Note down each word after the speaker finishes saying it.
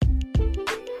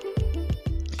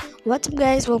What's up,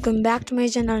 guys? Welcome back to my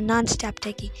channel, Non-Stop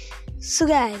Techie. So,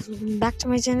 guys, welcome back to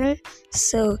my channel.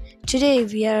 So, today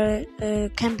we are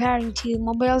comparing two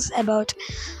mobiles about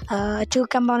two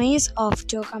companies,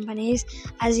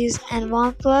 Asus and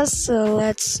OnePlus. So,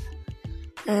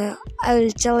 I will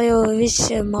tell you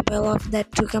which mobile of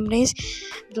that two companies,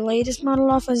 the latest model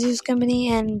of Asus company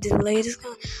and the latest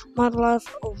model of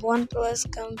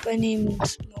OnePlus company mobile.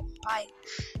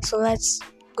 So let's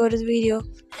go to the video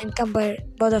and compare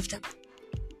both of them.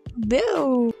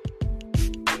 Boo!